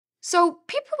So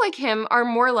people like him are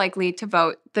more likely to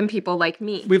vote than people like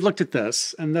me. We've looked at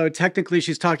this, and though technically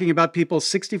she's talking about people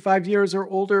 65 years or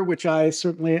older, which I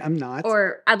certainly am not.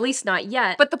 Or at least not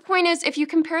yet. But the point is, if you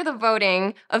compare the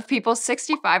voting of people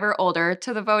 65 or older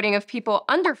to the voting of people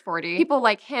under 40, people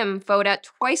like him vote at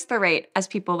twice the rate as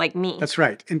people like me. That's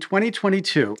right. In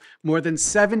 2022, more than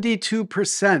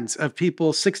 72% of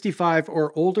people 65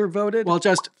 or older voted, while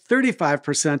just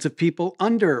 35% of people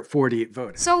under 40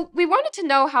 voted. So we wanted to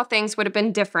know how things would have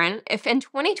been different if in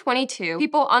 2022,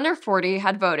 people under 40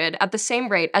 had voted at the same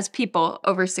rate as people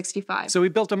over 65. So we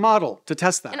built a model to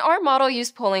test that. And our model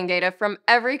used polling data from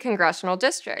every congressional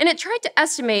district. And it tried to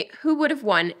estimate who would have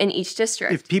won in each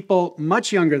district. If people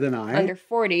much younger than I, under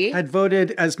 40, had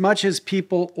voted as much as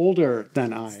people older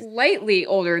than I, slightly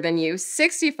older than you,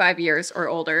 65 years or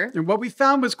older. And what we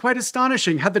found was quite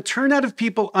astonishing. Had the turnout of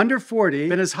people under 40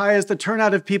 been as high as the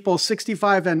turnout of people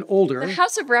 65 and older, the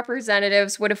House of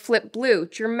Representatives would have flipped blue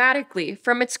dramatically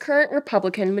from its current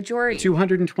Republican majority,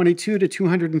 222 to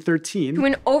 213, to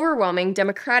an overwhelming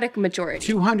Democratic majority,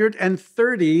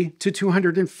 230 to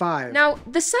 205. Now,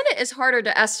 the Senate is harder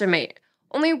to estimate.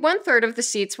 Only 1/3 of the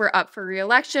seats were up for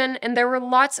re-election, and there were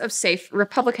lots of safe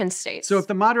Republican states. So if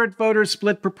the moderate voters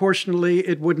split proportionally,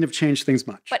 it wouldn't have changed things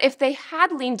much. But if they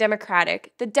had leaned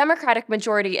Democratic, the Democratic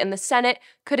majority in the Senate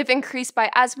could have increased by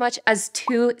as much as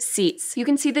 2 seats. You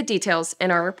can see the details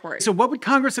in our report. So what would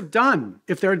Congress have done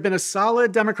if there had been a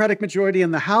solid Democratic majority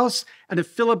in the House and a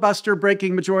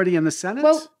filibuster-breaking majority in the Senate?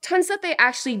 Well, tons that they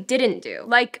actually didn't do,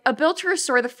 like a bill to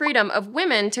restore the freedom of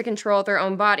women to control their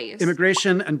own bodies,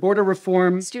 immigration and border reform,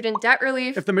 student debt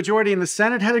relief. If the majority in the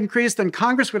Senate had increased, then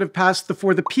Congress would have passed the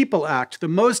For the People Act, the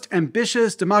most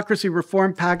ambitious democracy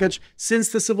reform package since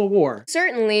the Civil War.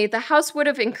 Certainly, the House would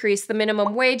have increased the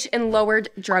minimum wage and lowered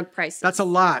drug prices. That's a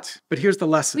lot, but here's the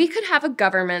lesson. We could have a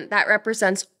government that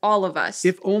represents all of us.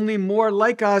 If only more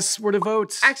like us were to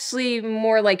vote. Actually,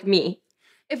 more like me.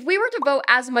 If we were to vote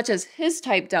as much as his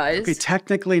type does... Okay,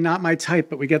 technically not my type,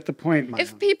 but we get the point, Maia.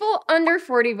 If people under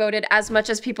 40 voted as much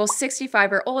as people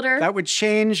 65 or older... that would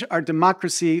change our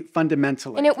democracy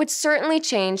fundamentally. And it would certainly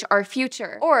change our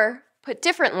future. Or, put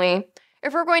differently,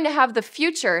 if we're going to have the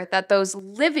future that those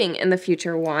living in the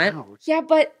future want... Ouch. Yeah,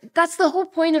 but that's the whole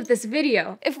point of this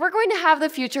video. If we're going to have the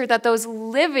future that those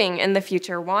living in the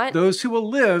future want... those who will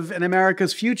live in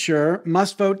America's future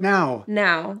must vote now.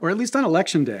 Now. Or at least on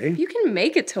Election Day. You can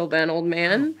make it till then, old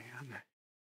man. Oh, man.